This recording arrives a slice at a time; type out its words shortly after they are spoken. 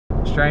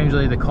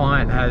strangely the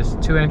client has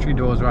two entry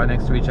doors right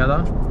next to each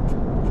other,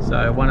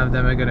 so one of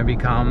them are going to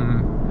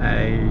become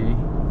a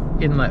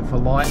inlet for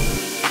light.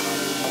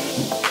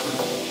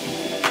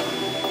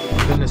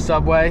 In the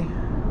subway.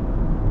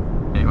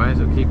 Anyways,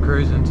 we'll keep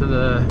cruising to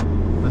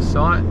the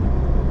site,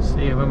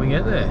 see it when we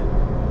get there.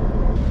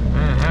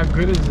 Man, how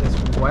good is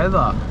this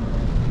weather?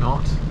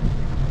 Not.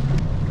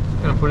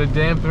 Gonna put a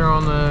dampener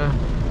on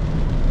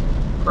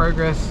the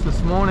progress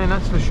this morning,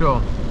 that's for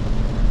sure.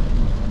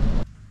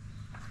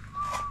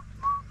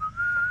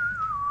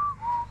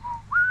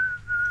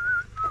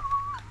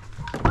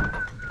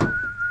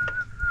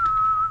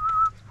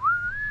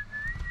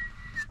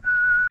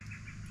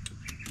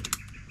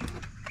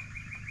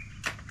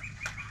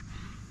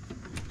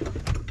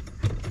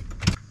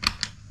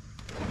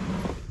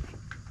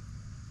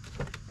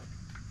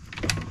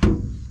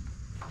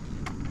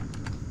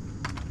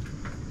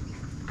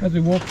 As we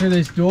walk through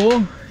this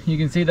door, you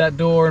can see that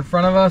door in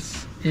front of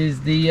us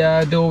is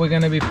the door we're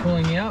going to be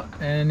pulling out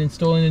and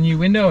installing a new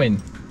window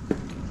in.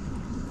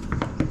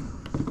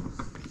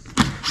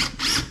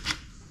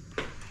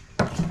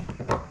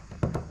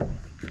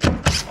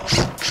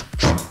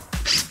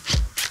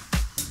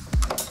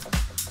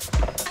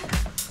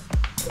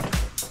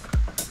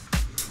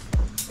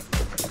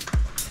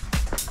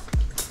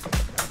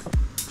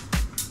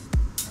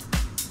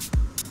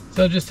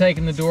 So I've just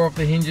taken the door off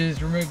the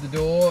hinges, removed the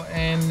door,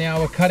 and now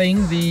we're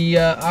cutting the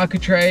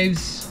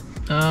architraves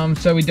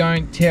so we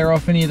don't tear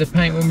off any of the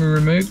paint when we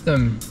remove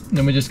them. And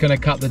then we're just going to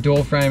cut the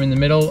door frame in the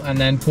middle and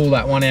then pull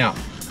that one out.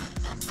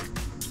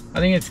 I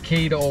think it's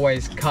key to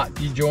always cut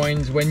your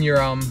joins when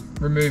you're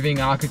removing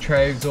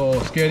architraves or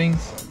skirtings.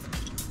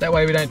 That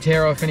way we don't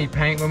tear off any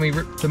paint when we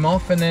rip them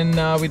off, and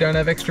then we don't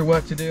have extra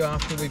work to do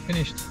after we've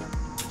finished.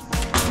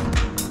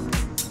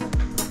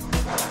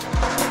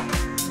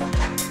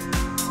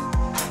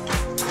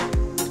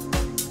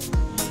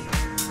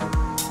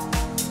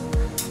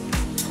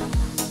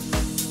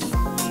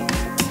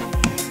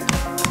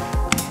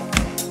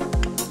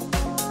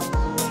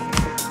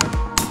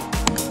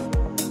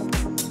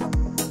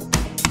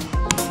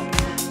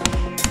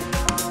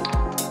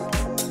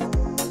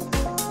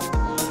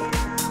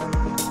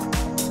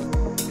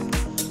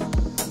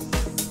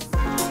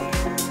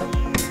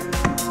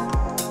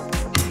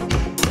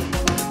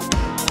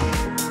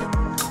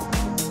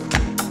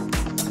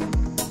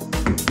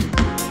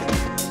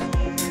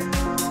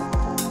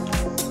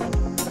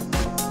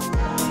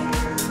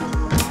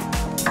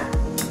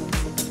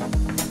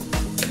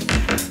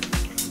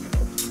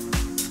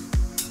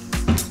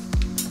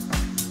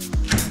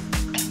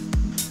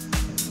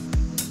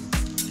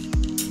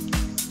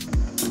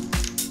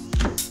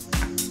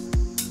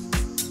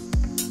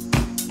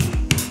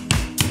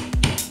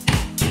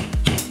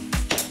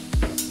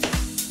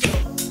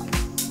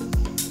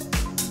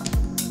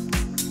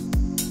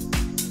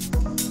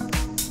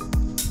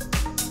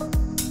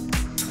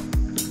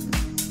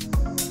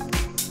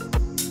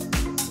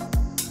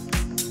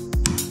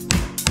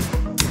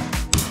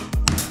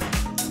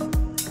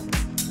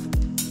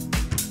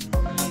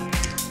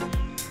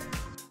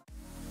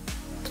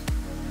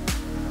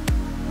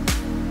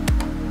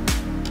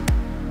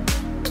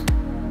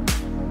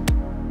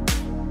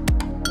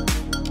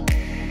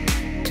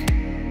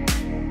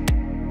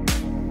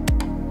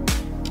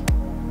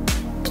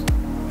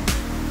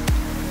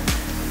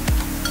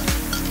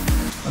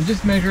 I'm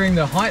just measuring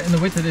the height and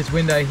the width of this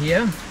window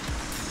here,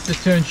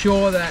 just to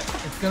ensure that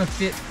it's going to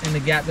fit in the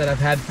gap that I've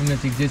had from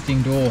this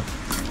existing door.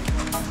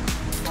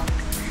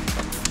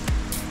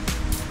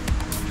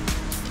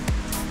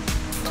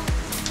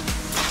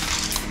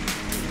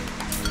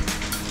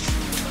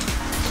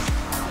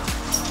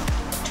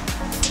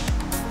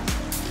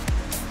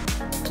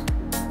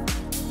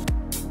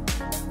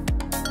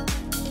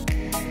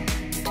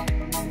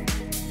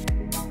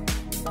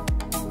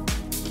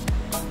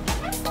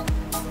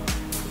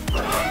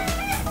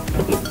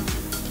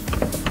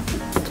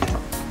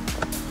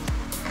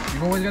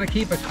 You've always got to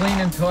keep a clean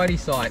and tidy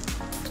site.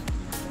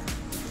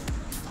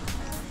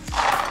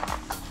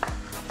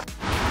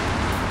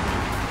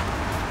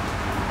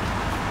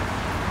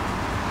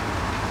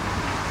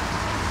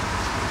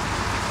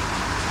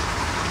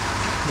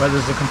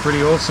 Weather's looking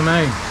pretty awesome,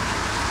 eh?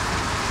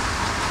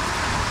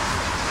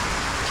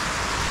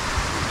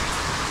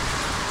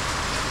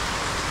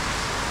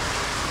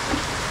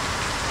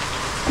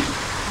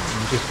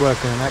 I'm just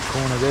working in that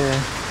corner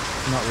there,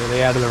 not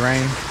really out of the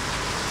rain.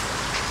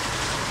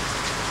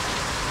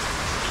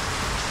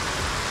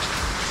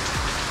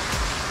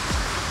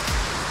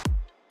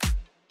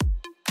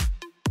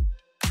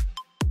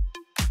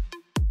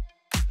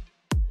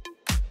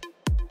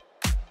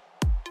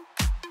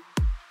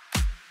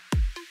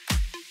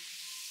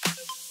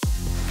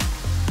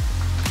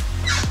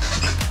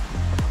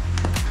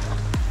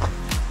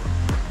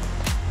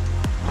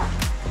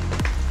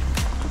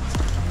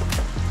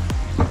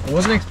 I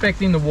wasn't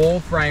expecting the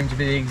wall frame to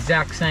be the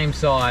exact same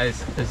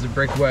size as the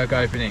brickwork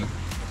opening.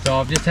 So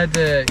I've just had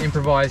to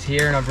improvise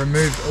here, and I've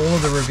removed all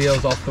of the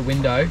reveals off the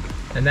window,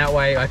 and that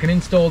way I can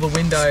install the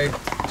window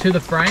to the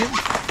frame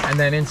and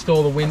then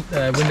install the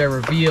window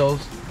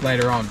reveals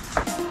later on.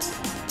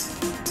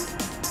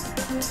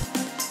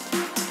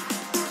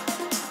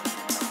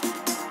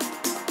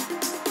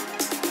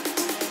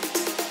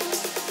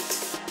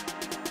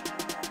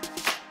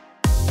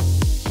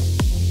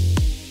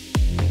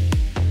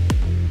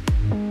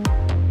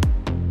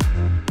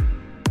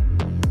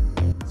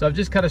 So I've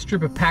just cut a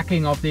strip of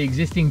packing off the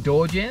existing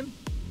door jamb.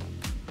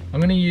 I'm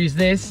going to use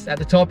this at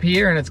the top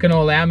here, and it's going to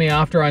allow me,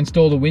 after I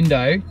install the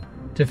window,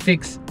 to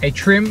fix a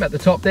trim at the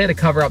top there to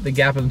cover up the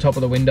gap at the top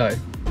of the window.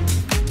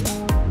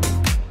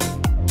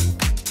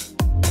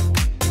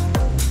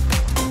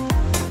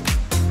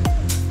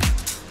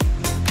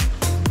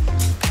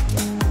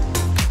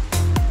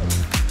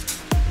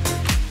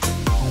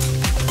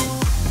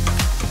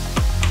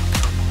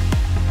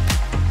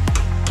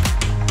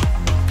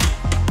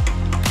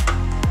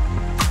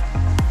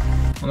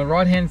 On the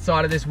right hand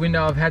side of this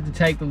window, I've had to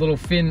take the little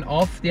fin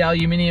off the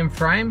aluminium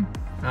frame.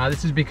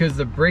 This is because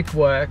the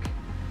brickwork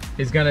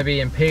is going to be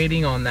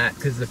impeding on that,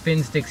 because the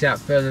fin sticks out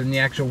further than the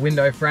actual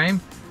window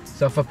frame.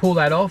 So if I pull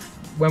that off,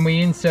 when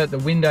we insert the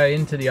window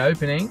into the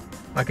opening,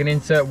 I can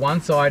insert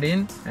one side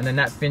in, and then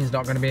that fin's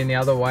not going to be in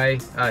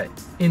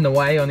the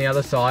way on the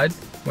other side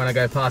when I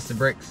go past the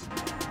bricks.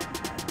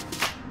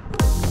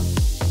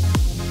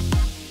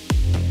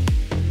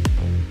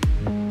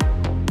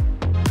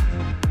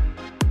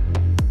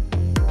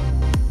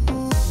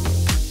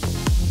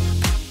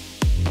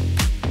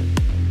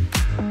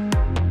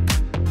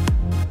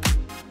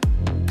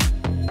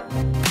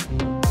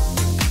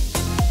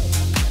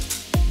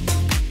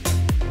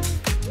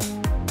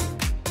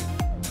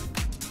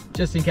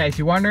 Just in case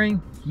you're wondering,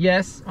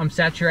 yes, I'm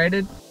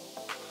saturated.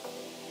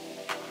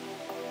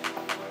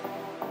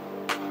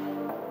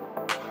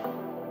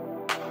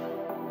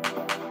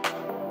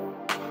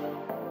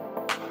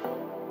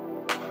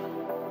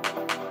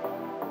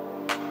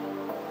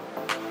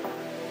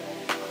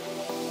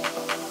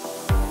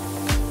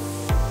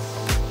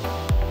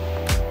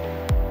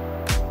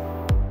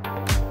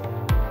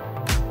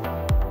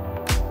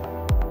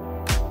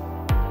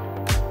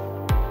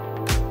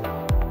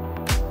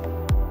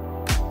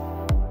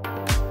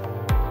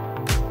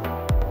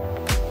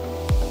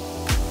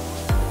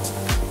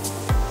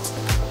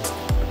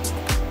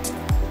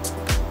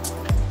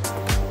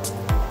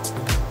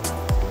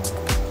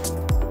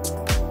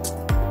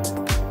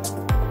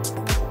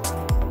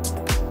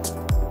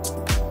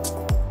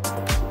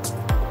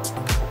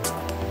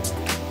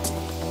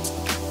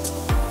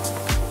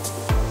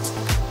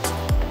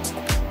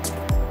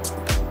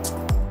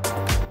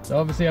 So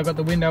obviously I've got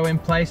the window in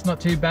place,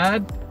 not too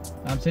bad.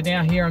 So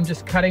now here I'm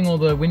just cutting all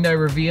the window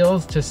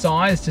reveals to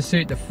size to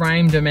suit the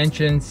frame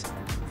dimensions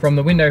from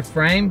the window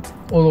frame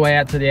all the way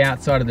out to the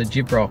outside of the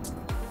gyprock.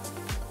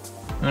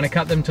 I'm going to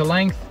cut them to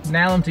length,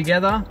 nail them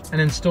together, and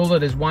install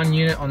it as one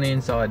unit on the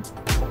inside.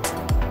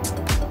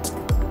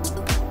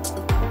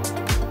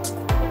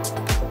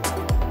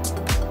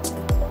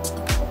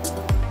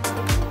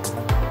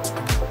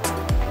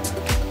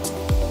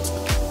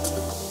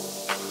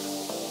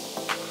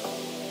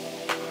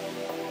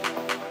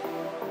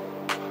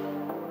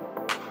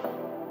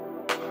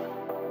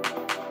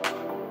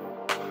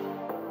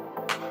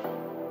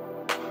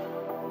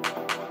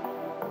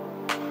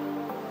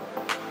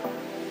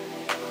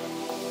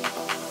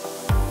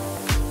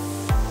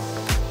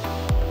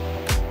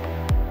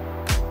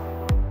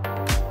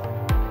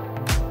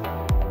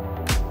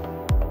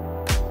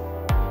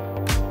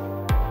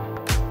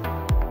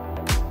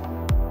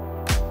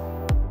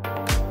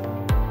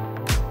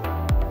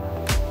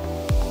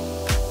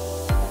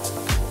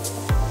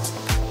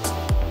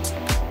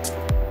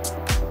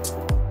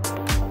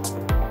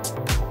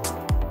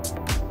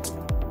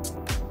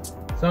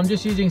 So I'm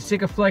just using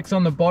Sikaflex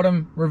on the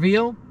bottom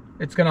reveal.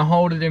 It's going to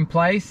hold it in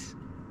place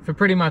for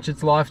pretty much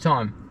its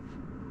lifetime.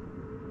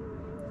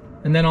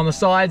 And then on the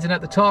sides and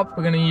at the top,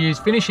 we're going to use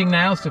finishing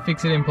nails to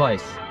fix it in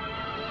place.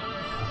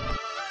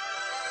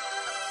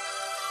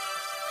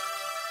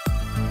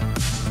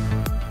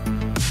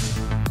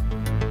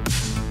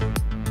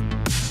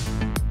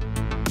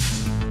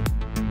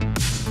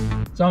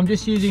 So I'm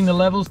just using the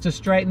levels to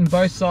straighten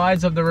both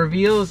sides of the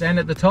reveals and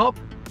at the top.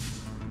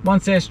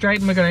 Once they're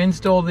straightened, we're going to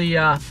install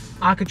the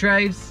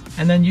architraves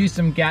and then use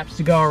some gaps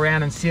to go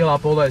around and seal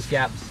up all those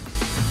gaps.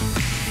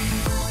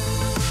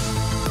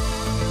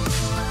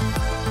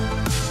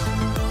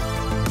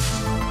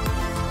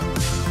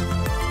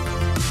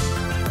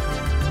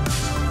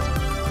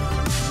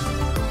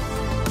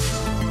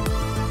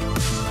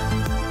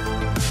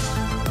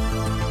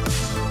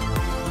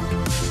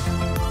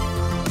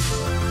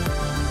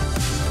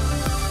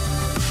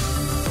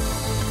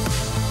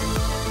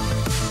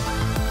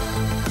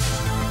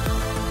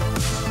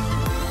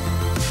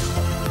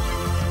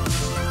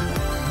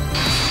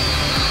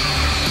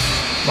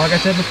 Like I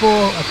said before,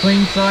 a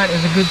clean site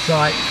is a good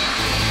site.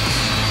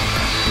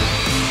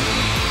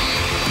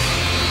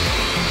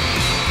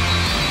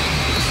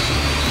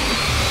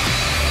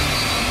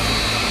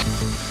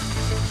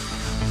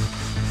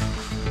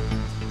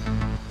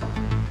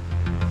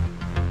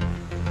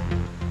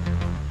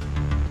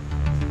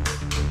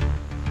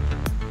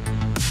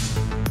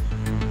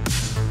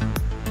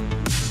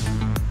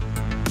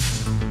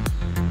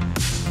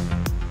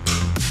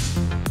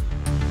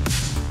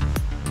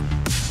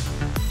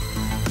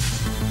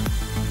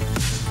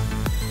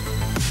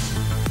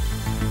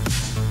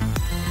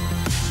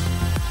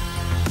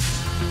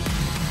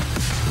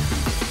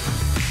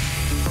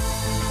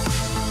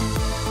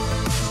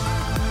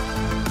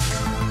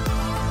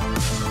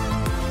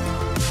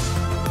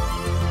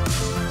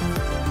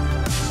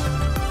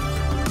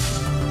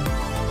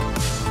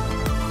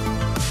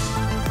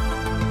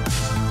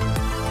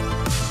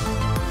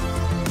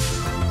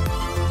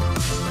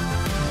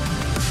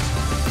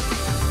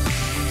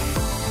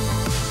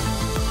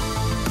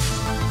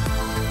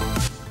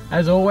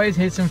 As always,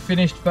 here's some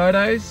finished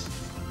photos.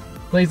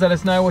 Please let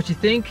us know what you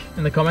think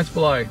in the comments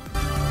below.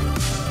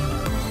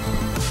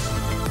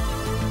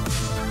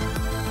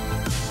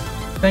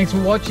 Thanks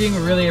for watching,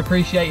 we really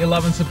appreciate your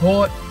love and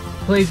support.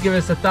 Please give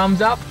us a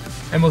thumbs up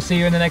and we'll see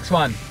you in the next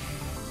one.